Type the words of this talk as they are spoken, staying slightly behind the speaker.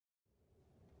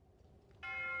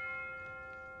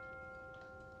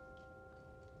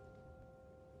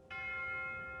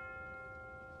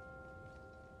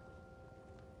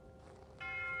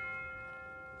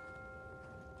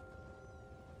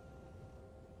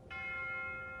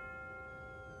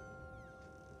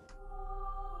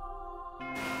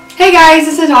Hey guys,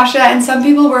 it's Natasha, and some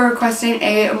people were requesting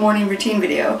a morning routine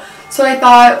video. So I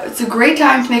thought it's a great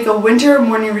time to make a winter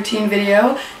morning routine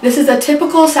video. This is a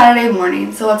typical Saturday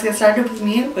morning, so let's get started with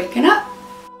me waking up.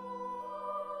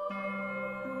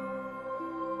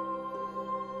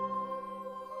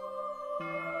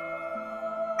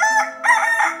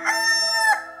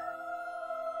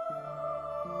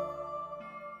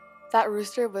 That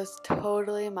rooster was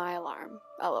totally my alarm.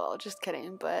 LOL, just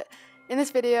kidding. But in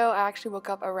this video, I actually woke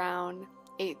up around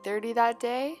 8:30 that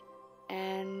day,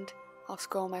 and I'll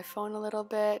scroll my phone a little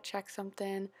bit, check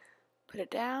something, put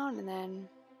it down, and then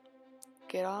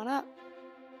get on up.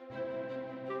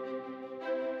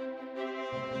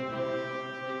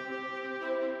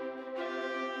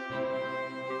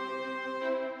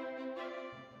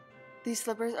 These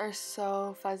slippers are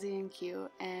so fuzzy and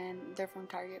cute, and they're from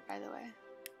Target, by the way.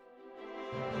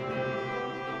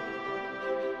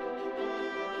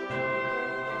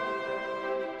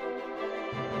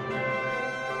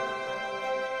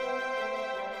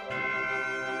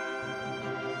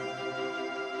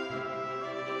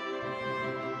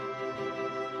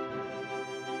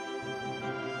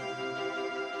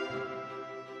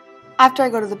 After I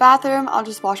go to the bathroom, I'll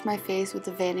just wash my face with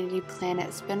the Vanity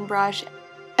Planet Spin Brush,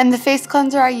 and the face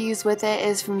cleanser I use with it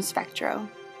is from Spectro.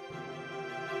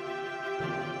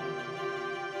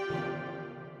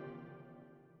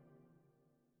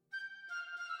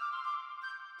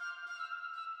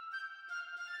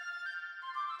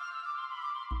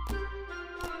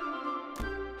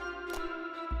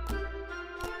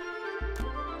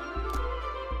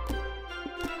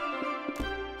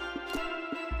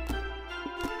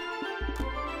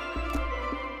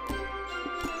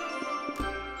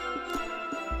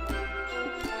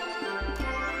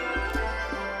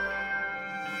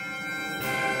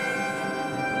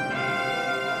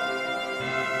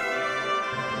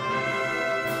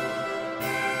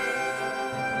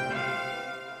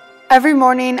 Every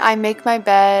morning I make my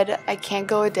bed. I can't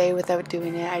go a day without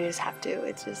doing it. I just have to.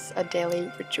 It's just a daily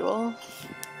ritual.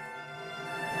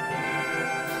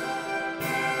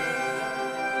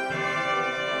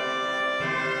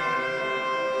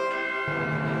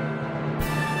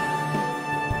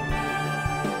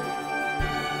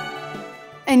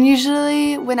 And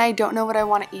usually when I don't know what I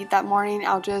want to eat that morning,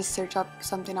 I'll just search up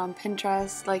something on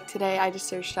Pinterest. Like today I just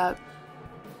searched up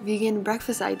vegan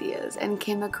breakfast ideas and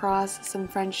came across some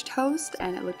French toast,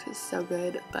 and it looked so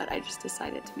good, but I just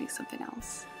decided to make something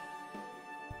else.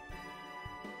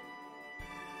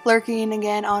 Lurking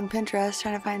again on Pinterest,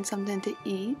 trying to find something to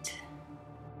eat.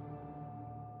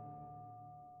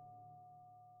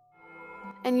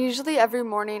 And usually every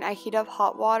morning I heat up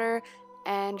hot water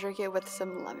and drink it with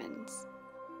some lemons.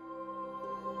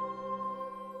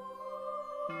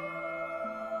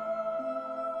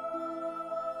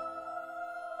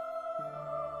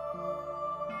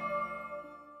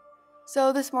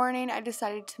 So this morning I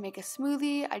decided to make a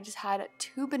smoothie. I just had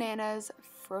 2 bananas,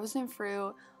 frozen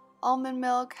fruit, almond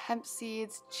milk, hemp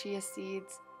seeds, chia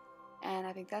seeds, and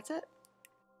I think that's it.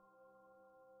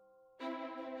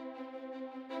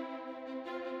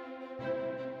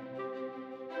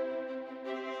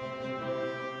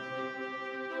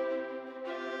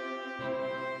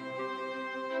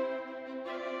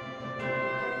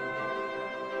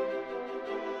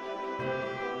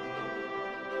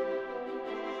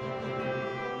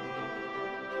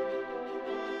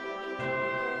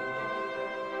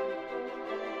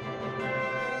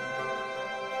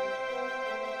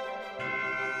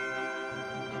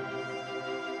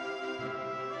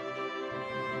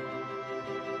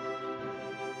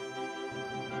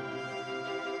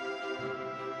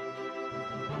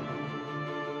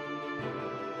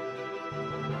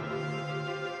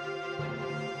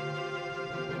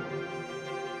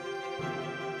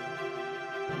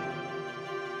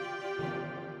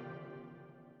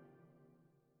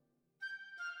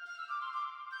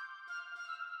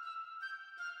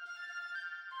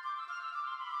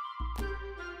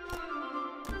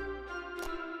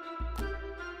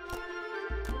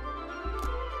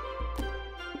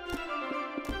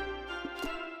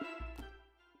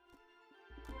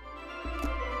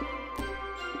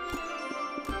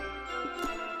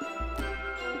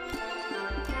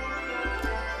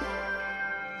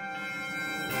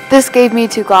 This gave me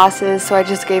 2 glasses, so I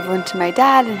just gave one to my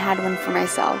dad and had one for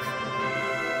myself.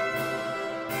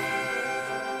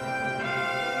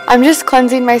 I'm just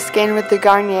cleansing my skin with the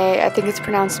Garnier, I think it's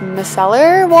pronounced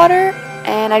micellar water,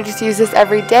 and I just use this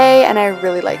every day and I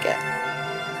really like it.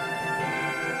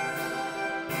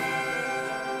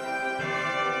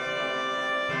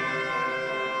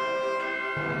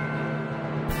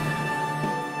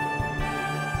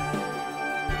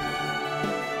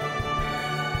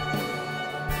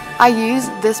 I use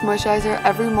this moisturizer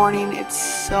every morning. It's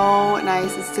so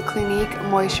nice. It's the Clinique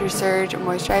Moisture Surge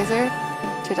Moisturizer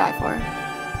to die for.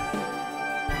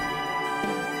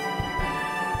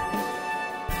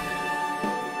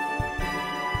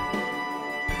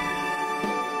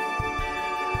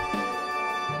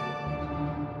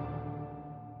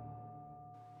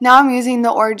 Now I'm using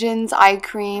the Origins eye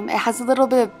cream. It has a little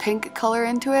bit of pink color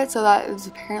into it, so that is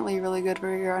apparently really good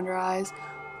for your under eyes,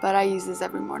 but I use this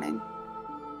every morning.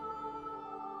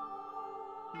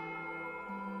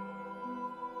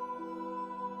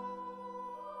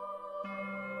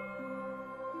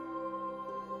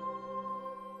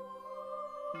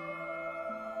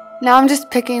 Now I'm just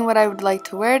picking what I would like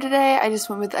to wear today. I just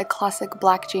went with a classic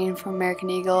black jean from American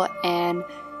Eagle and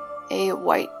a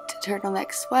white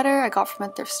turtleneck sweater I got from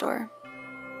a thrift store.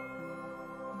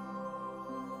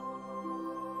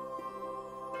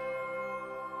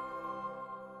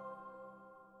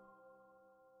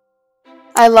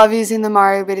 I love using the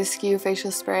Mario Badescu facial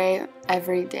spray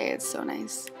every day. It's so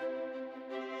nice.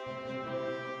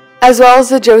 As well as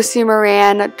the Josie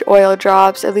Maran oil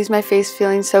drops. It leaves my face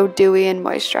feeling so dewy and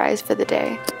moisturized for the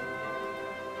day.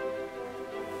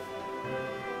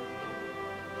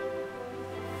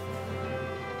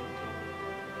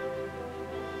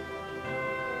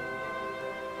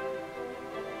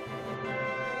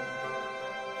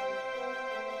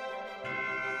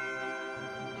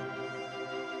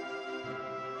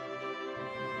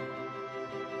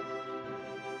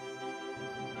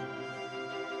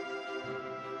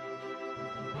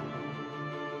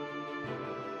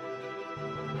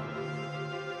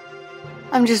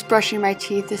 I'm just brushing my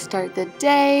teeth to start the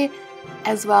day,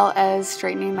 as well as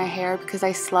straightening my hair because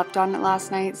I slept on it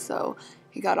last night, so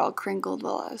it got all crinkled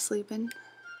while I was sleeping.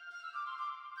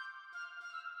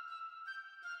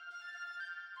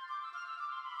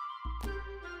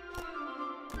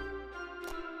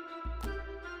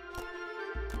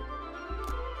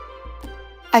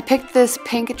 I picked this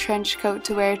pink trench coat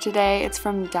to wear today. It's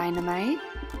from Dynamite.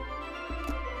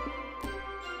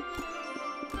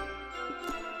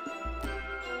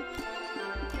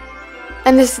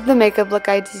 And this is the makeup look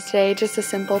I did today, just a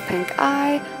simple pink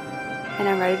eye, and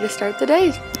I'm ready to start the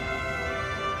day.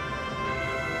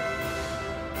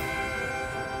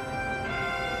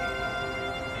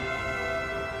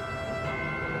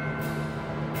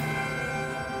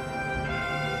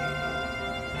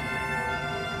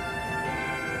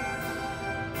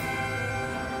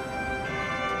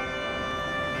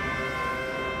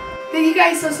 Thank you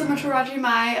guys so much for watching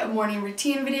my morning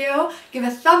routine video. Give a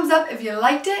thumbs up if you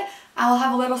liked it. I'll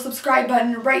have a little subscribe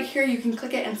button right here. You can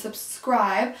click it and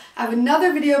subscribe. I have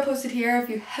another video posted here if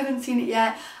you haven't seen it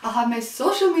yet. I'll have my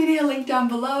social media linked down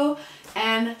below.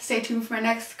 And stay tuned for my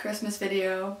next Christmas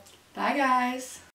video. Bye guys!